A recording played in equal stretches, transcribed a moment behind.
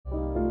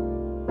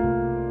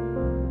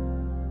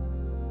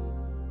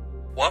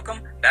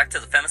Welcome back to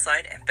the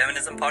Femicide and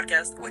Feminism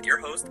Podcast with your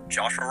host,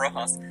 Joshua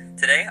Rojas.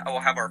 Today, I will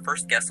have our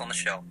first guest on the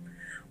show.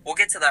 We'll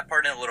get to that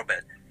part in a little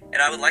bit,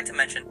 and I would like to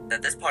mention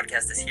that this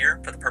podcast is here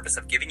for the purpose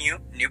of giving you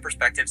new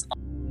perspectives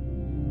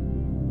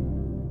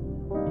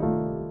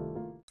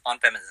on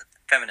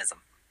feminism.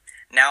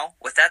 Now,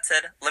 with that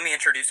said, let me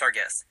introduce our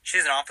guest.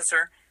 She's an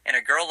officer in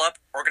a Girl Up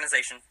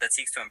organization that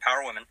seeks to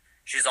empower women.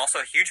 She's also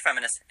a huge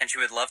feminist, and she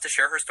would love to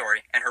share her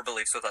story and her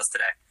beliefs with us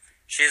today.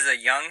 She is a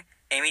young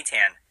Amy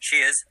Tan. She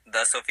is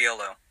the Sophia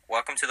Lowe.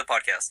 Welcome to the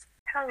podcast.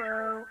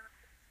 Hello.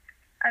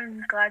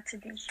 I'm glad to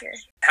be here.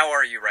 How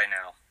are you right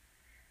now?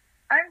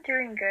 I'm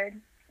doing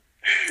good.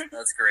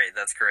 That's great.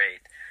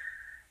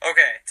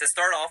 Okay, to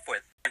start off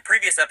with, in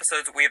previous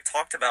episodes, we have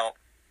talked about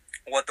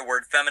what the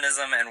word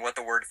feminism and what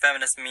the word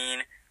feminist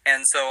mean,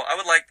 and so I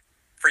would like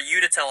for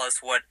you to tell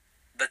us what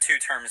the two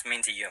terms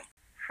mean to you.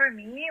 For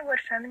me, what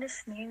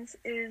feminist means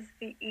is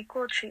the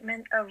equal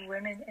treatment of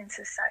women in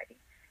society.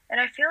 And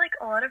I feel like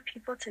a lot of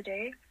people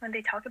today, when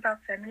they talk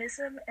about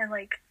feminism and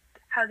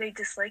how they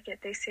dislike it,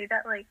 they say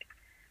that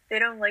they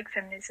don't like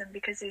feminism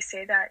because they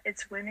say that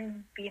it's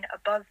women being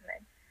above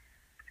men.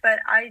 But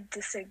I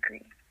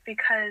disagree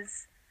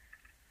because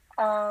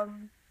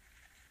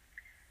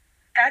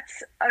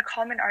that's a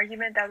common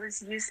argument that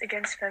was used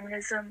against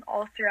feminism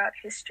all throughout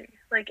history.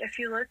 If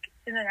you look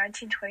in the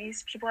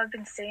 1920s, people have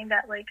been saying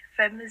that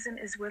feminism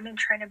is women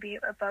trying to be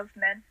above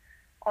men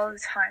all the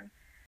time.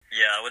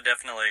 Yeah, I would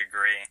definitely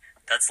agree.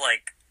 That's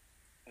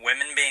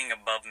women being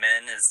above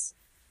men is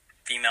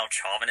female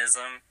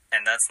chauvinism,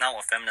 and that's not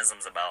what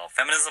feminism's about.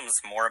 Feminism is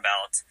more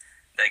about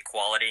the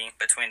equality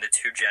between the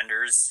two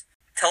genders.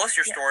 Tell us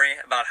your story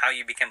about how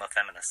you became a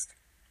feminist.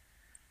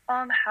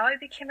 How I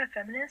became a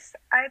feminist?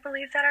 I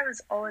believe that I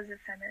was always a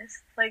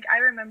feminist. I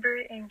remember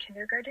in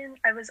kindergarten,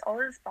 I was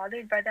always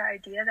bothered by the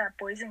idea that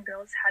boys and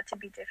girls had to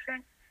be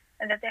different,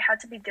 and that they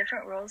had to be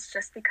different roles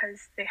just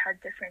because they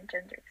had different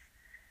genders.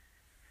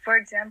 For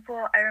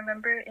example, I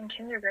remember in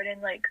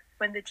kindergarten,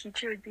 when the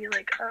teacher would be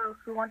like, oh,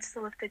 who wants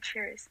to lift the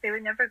chairs? They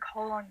would never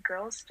call on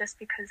girls just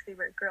because they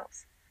were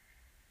girls.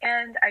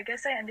 And I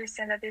guess I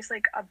understand that there's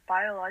a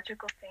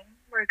biological thing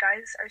where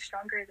guys are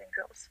stronger than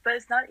girls, but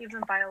it's not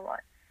even by a lot.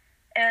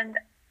 And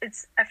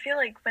I feel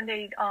like when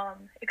they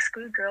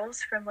exclude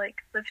girls from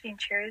lifting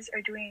chairs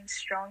or doing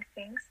strong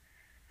things,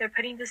 they're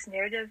putting this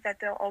narrative that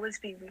they'll always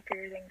be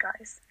weaker than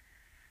guys.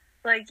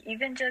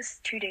 Even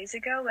just 2 days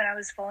ago when I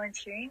was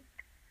volunteering,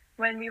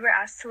 when we were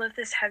asked to lift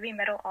this heavy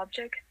metal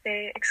object,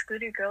 they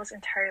excluded girls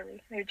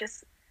entirely. They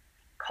just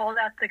called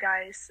out the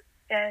guys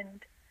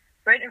and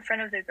right in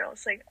front of the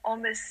girls,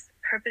 almost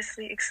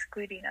purposely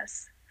excluding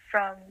us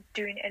from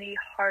doing any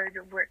hard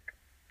work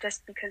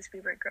just because we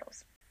were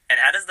girls. And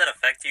how does that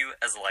affect you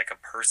as a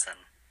person?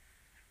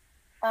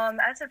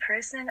 As a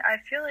person, I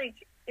feel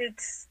like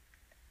it's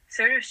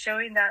sort of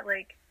showing that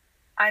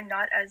I'm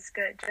not as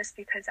good just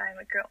because I'm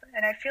a girl.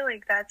 And I feel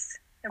like that's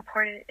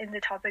important in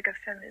the topic of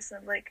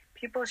feminism.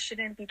 People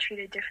shouldn't be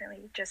treated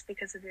differently just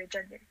because of their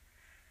gender.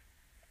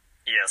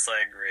 Yes,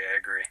 I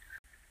agree.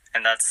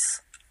 And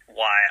that's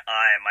why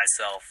I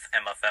myself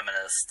am a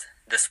feminist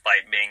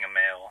despite being a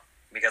male,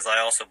 because I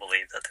also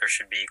believe that there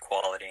should be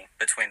equality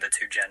between the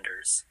two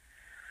genders.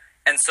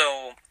 And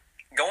so,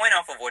 going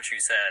off of what you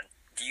said,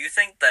 do you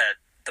think that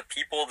the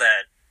people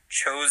that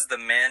chose the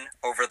men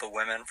over the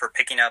women for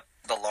picking up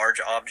the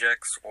large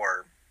objects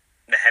or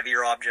the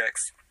heavier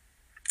objects,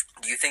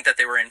 do you think that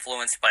they were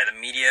influenced by the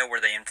media?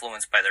 Were they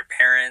influenced by their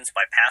parents,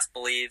 by past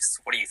beliefs?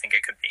 What do you think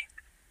it could be?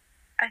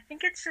 I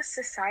think it's just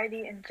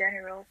society in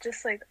general.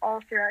 Just all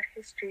throughout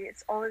history,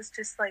 it's always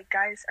just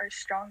guys are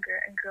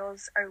stronger and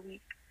girls are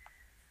weak.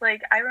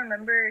 I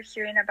remember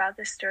hearing about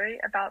this story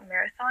about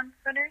marathon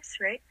runners,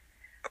 right?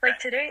 Okay.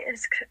 Today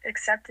it's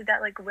accepted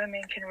that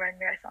women can run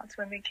marathons,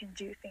 women can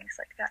do things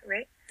like that,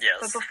 right? Yes.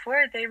 But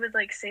before they would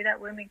say that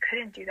women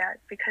couldn't do that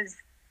because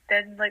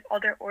then all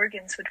their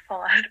organs would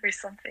fall out or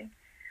something.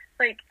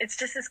 It's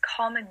just this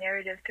common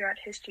narrative throughout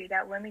history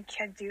that women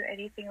can't do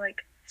anything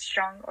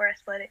strong or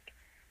athletic.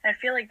 And I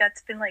feel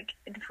that's been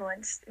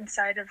influenced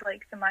inside of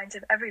the minds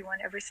of everyone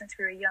ever since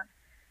we were young.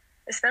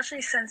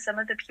 Especially since some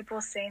of the people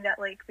saying that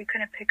we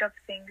couldn't pick up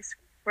things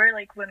were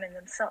women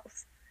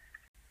themselves.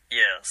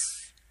 Yes.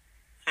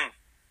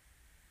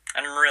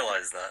 I didn't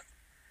realize that.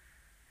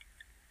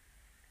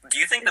 Do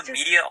you think the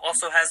media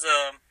also has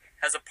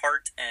a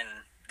part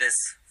in this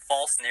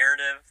false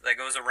narrative that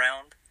goes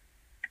around?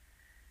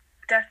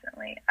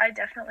 Definitely. I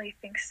definitely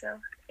think so.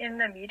 In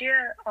the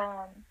media,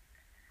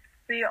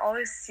 we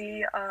always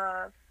see,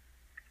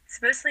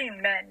 it's mostly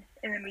men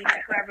in the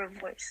media who have a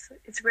voice.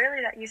 It's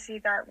rarely that you see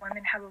that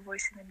women have a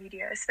voice in the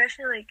media,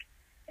 especially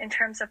in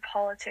terms of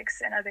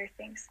politics and other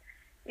things.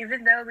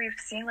 Even though we've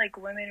seen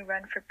women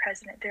run for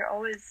president, they're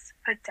always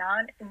put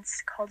down and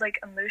it's called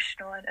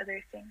emotional and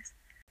other things.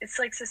 It's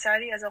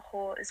society as a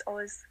whole is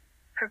always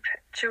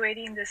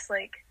perpetuating this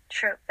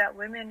trope that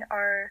women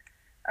are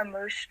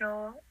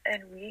emotional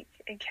and weak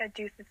and can't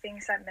do the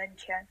things that men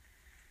can.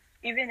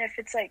 Even if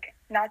it's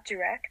not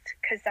direct,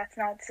 because that's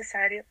not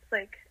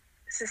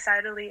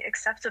societally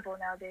acceptable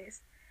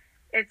nowadays.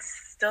 it's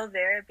still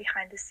there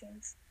behind the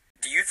scenes.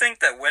 Do you think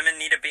that women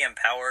need to be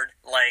empowered?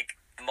 Like,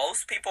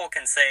 most people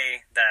can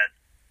say that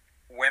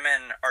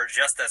women are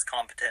just as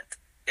competent,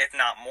 if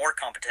not more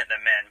competent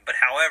than men, but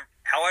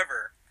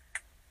however,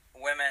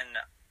 women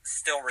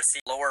still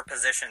receive lower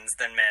positions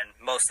than men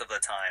most of the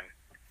time.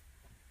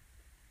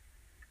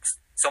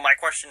 So my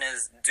question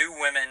is, do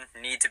women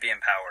need to be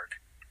empowered?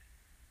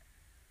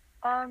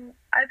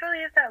 I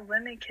believe that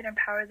women can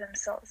empower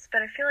themselves,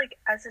 but I feel like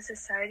as a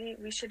society,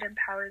 we should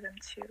empower them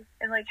too,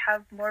 and like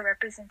have more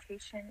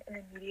representation in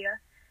the media,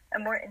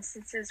 and more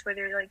instances where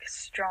they're like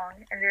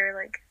strong and they're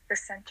like the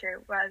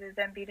center, rather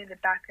than being in the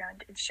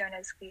background and shown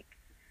as weak,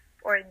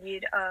 or in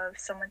need of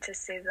someone to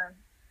save them.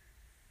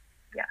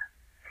 Yeah.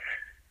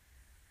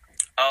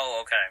 Oh,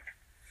 okay.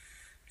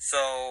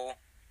 So,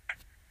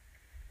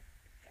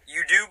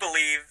 you do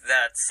believe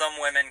that some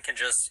women can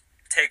just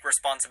take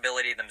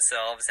responsibility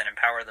themselves and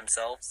empower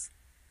themselves?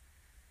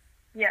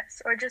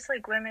 Yes, or just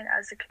like women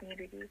as a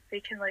community, they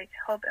can like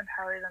help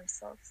empower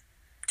themselves.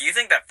 Do you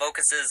think that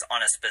focuses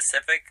on a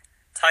specific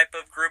type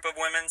of group of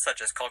women,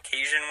 such as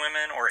Caucasian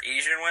women or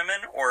Asian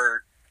women,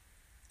 or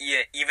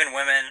even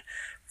women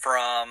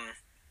from,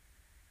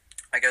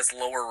 I guess,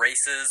 lower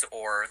races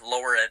or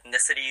lower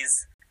ethnicities?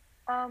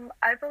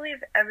 I believe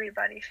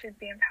everybody should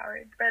be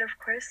empowered, but of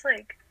course,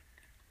 like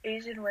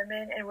Asian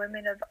women and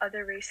women of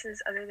other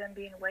races other than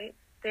being white,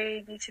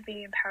 they need to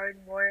be empowered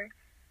more,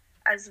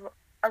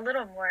 a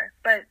little more,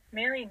 but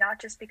mainly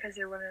not just because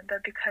they're women,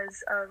 but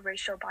because of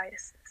racial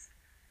biases.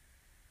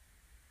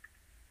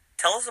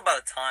 Tell us about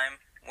a time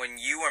when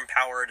you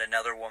empowered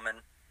another woman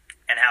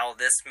and how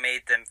this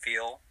made them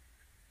feel.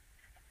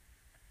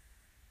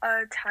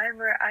 A time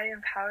where I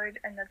empowered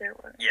another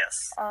woman.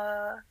 Yes.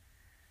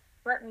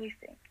 Let me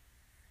think.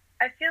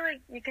 I feel like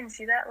you can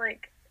see that,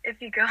 like,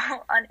 if you go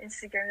on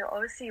Instagram, you'll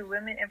always see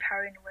women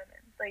empowering women.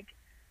 Like,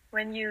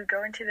 when you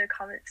go into the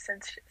comment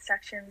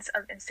sections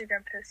of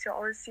Instagram posts, you'll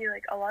always see,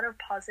 like, a lot of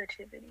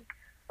positivity.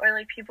 Or,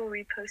 like, people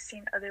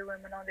reposting other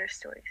women on their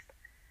stories.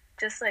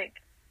 Just,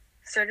 like,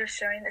 sort of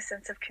showing a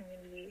sense of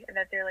community and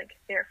that they're, like,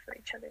 there for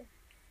each other.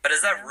 But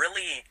is that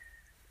really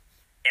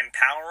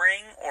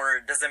empowering? Or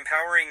does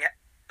empowering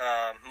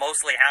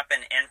mostly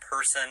happen in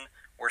person,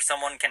 where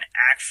someone can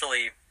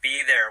actually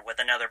be there with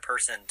another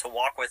person to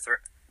walk with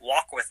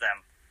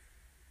them?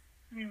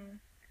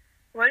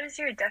 What is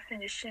your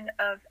definition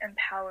of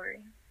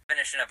empowering? The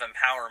definition of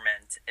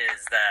empowerment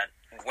is that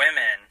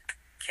women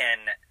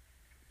can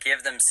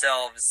give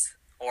themselves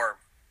or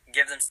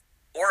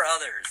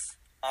others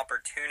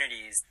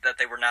opportunities that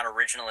they were not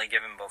originally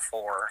given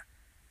before.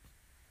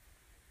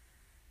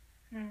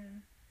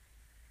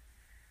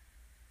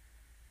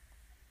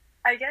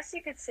 I guess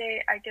you could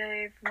say I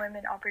gave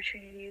women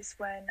opportunities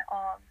when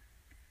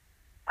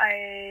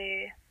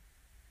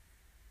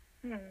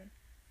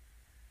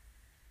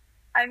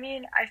I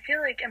mean, I feel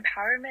like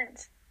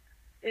empowerment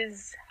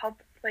is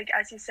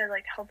as you said,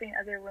 like helping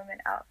other women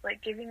out,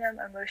 like giving them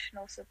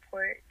emotional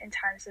support in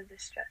times of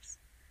distress.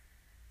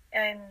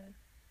 And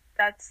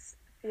that's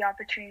the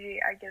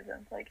opportunity I give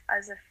them, like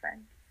as a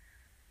friend.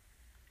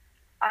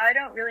 I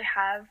don't really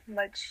have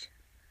much,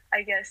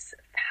 I guess,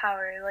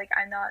 power. Like,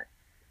 I'm not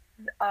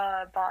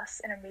a boss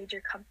in a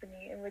major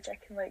company in which I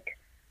can like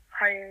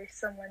hire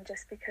someone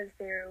just because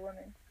they're a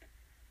woman.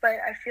 But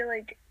I feel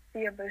like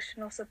the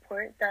emotional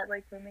support that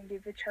like women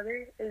give each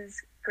other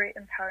is great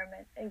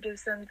empowerment and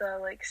gives them the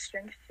like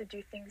strength to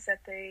do things that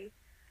they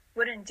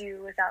wouldn't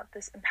do without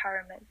this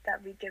empowerment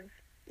that we give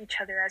each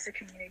other as a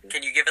community.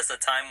 Can you give us a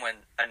time when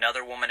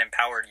another woman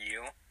empowered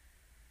you?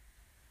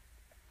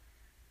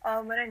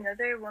 When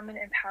another woman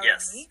empowered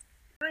Yes. me,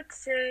 I would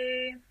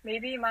say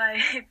maybe my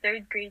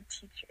third grade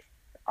teacher.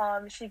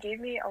 She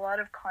gave me a lot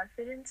of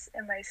confidence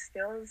in my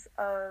skills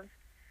of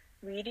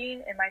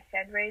reading, in my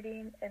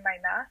handwriting, in my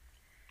math,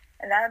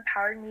 and that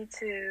empowered me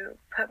to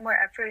put more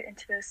effort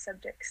into those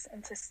subjects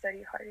and to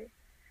study harder,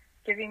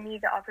 giving me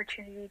the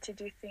opportunity to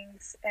do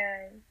things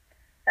and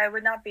that I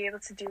would not be able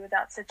to do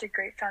without such a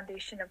great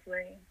foundation of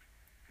learning.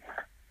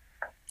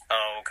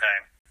 Oh,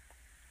 okay.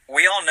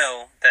 We all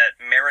know that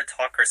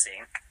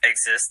meritocracy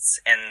exists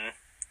in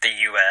the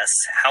U.S.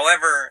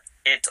 However,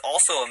 it's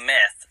also a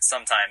myth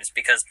sometimes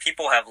because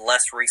people have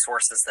less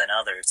resources than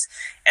others.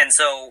 And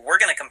so we're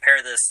going to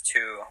compare this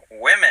to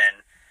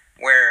women,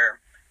 where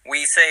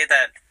we say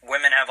that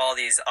women have all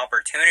these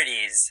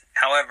opportunities.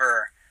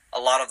 However, a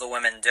lot of the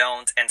women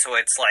don't. And so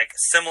it's like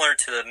similar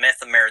to the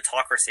myth of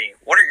meritocracy.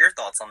 What are your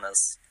thoughts on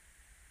this?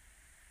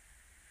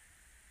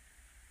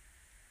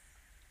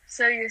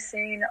 So you're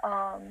saying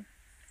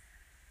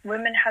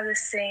women have the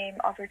same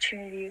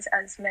opportunities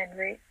as men,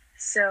 right?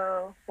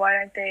 So why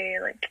aren't they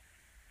like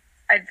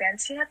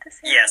advancing at the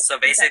same rate? Yeah, so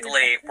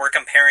basically we're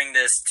comparing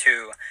this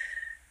to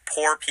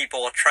poor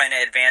people trying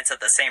to advance at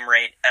the same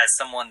rate as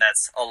someone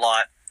that's a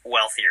lot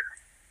wealthier.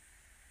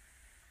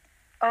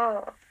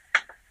 Oh,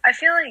 I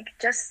feel like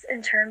just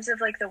in terms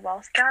of like the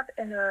wealth gap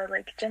and the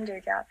like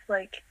gender gap,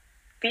 like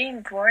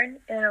being born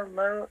in a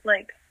low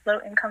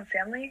income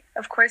family,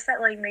 of course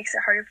that like makes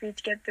it harder for you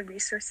to get the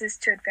resources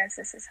to advance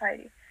in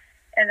society.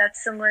 And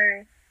that's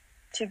similar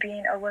to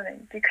being a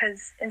woman,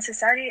 because in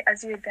society,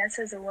 as you advance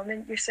as a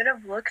woman, you're sort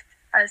of looked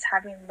as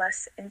having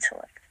less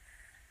intellect,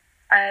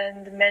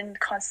 and men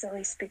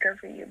constantly speak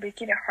over you,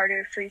 making it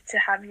harder for you to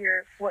have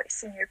your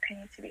voice and your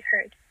opinion to be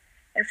heard,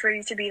 and for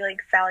you to be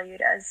like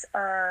valued as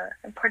a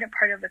important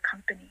part of the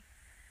company.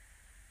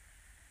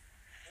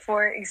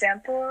 For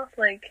example,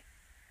 like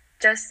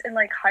just in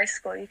like high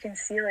school, you can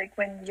see like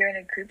when you're in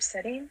a group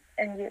setting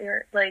and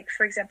you're like,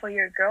 for example,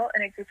 you're a girl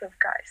in a group of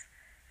guys.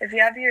 If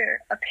you have your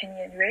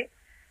opinion, right,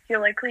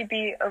 you'll likely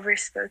be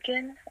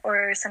overspoken,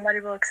 or somebody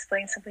will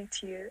explain something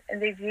to you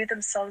and they view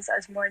themselves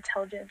as more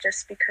intelligent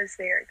just because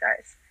they are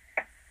guys.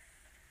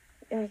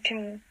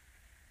 And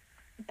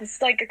this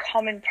is like a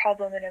common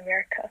problem in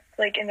America.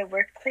 Like in the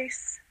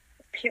workplace,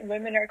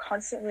 women are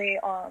constantly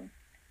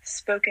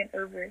spoken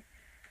over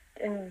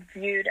and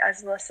viewed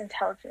as less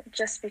intelligent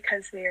just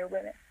because they are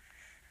women.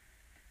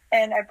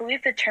 And I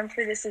believe the term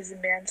for this is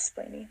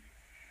mansplaining.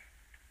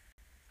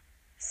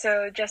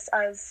 So just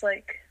as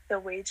like the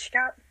wage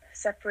gap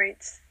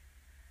separates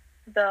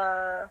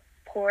the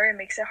poor and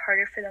makes it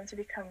harder for them to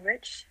become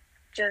rich,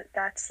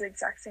 that's the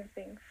exact same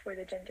thing for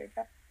the gender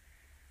gap,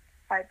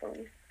 I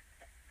believe.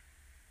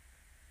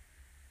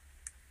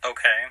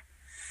 Okay.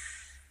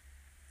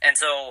 And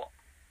so,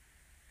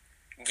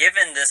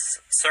 given this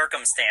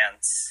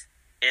circumstance,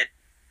 it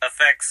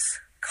affects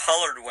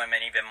colored women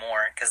even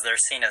more because they're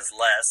seen as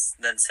less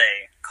than,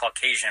 say,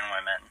 Caucasian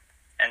women.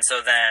 And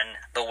so then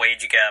the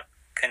wage gap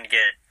can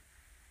get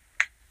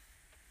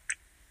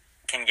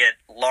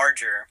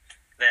larger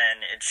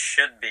than it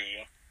should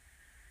be.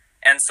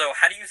 And so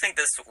how do you think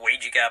this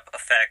wage gap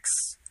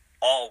affects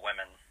all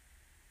women?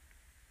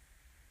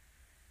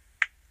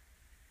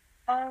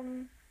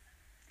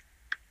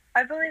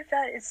 I believe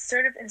that it's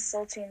sort of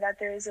insulting that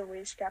there is a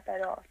wage gap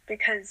at all,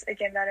 because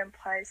again, that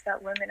implies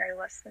that women are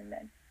less than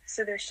men,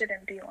 so there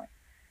shouldn't be one,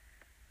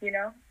 you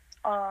know?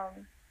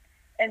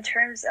 In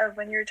terms of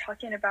when you're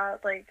talking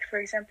about, like, for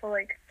example,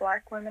 like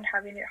Black women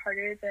having it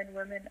harder than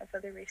women of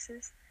other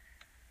races,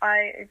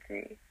 I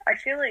agree. I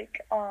feel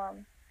like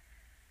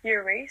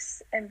your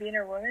race and being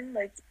a woman,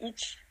 like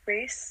each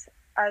race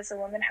as a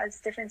woman has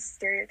different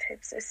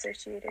stereotypes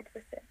associated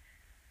with it,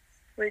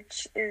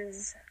 which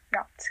is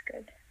not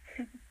good.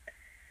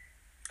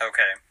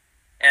 Okay.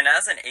 And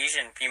as an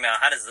Asian female,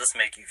 how does this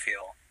make you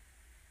feel?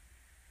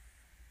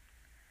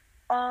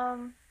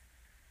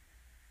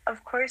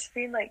 Of course,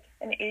 being like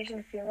an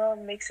Asian female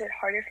makes it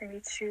harder for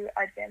me to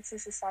advance in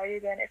society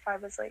than if I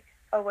was like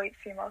a white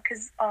female,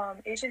 because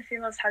Asian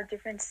females have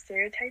different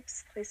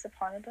stereotypes placed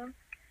upon them.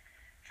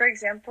 For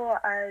example,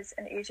 as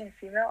an Asian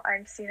female,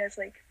 I'm seen as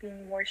like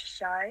being more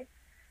shy.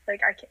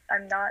 Like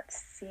I'm not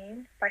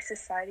seen by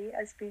society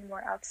as being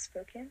more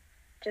outspoken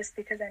just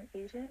because I'm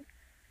Asian,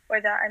 or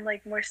that I'm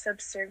like more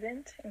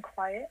subservient and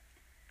quiet.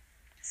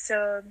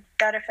 So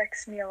that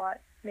affects me a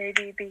lot.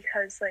 Maybe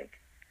because like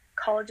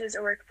colleges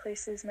or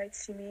workplaces might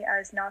see me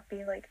as not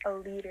being like a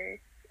leader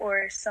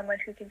or someone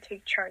who can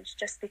take charge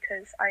just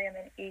because I am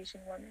an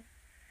Asian woman.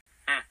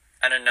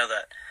 I didn't know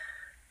that.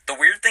 The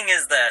weird thing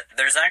is that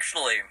there's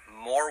actually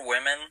more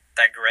women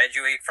that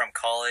graduate from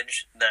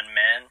college than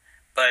men,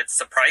 but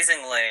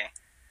surprisingly,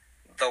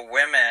 the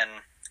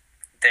women,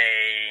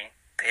 they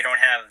don't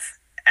have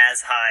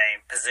as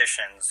high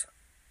positions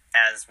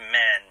as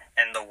men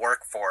in the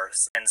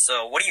workforce. And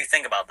so what do you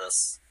think about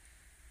this?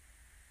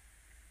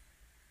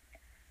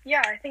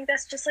 Yeah, I think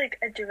that's just like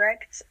a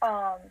direct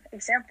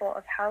example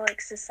of how like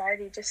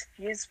society just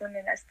views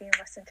women as being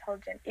less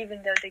intelligent,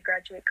 even though they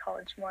graduate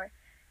college more.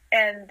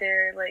 And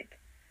they're like,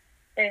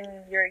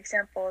 in your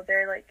example,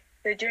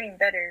 they're doing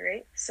better,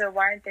 right? So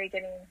why aren't they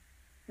getting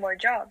more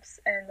jobs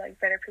and like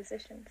better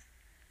positions?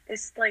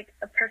 It's like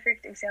a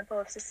perfect example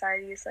of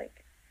society's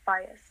like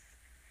bias.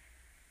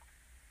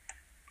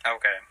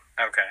 Okay.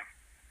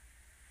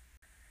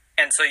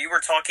 And so you were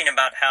talking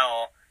about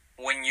how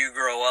when you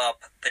grow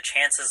up, the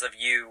chances of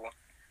you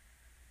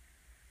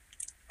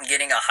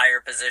getting a higher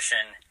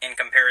position in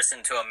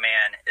comparison to a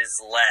man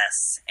is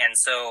less. And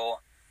so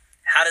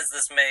how does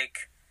this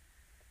make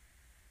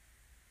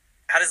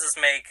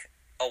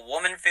a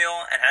woman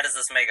feel, and how does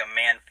this make a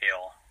man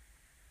feel?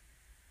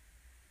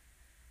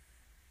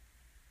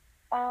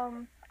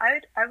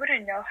 I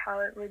wouldn't know how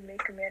it would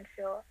make a man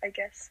feel, I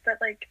guess,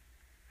 but like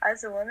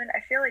as a woman,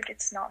 I feel like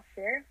it's not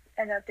fair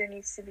and that there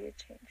needs to be a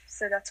change.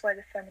 So that's why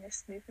the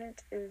feminist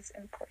movement is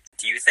important.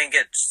 Do you think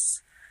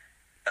it's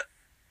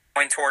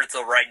going towards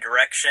the right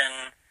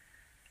direction?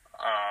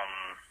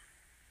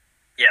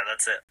 Yeah,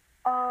 that's it.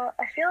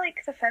 I feel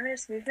like the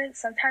feminist movement,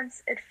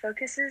 sometimes it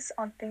focuses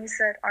on things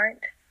that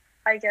aren't,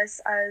 I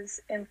guess, as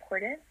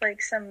important,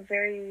 like some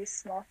very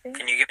small things.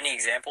 Can you give any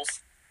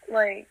examples?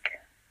 Like,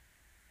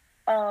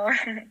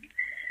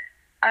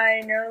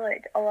 I know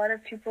like a lot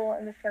of people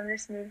in the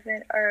feminist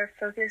movement are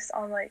focused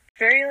on like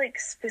very like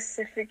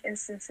specific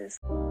instances.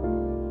 Thank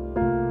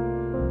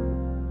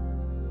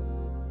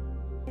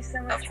you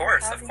so much.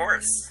 Of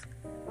course.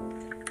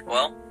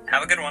 Well,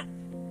 have a good one.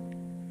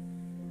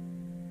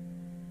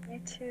 You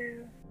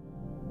too.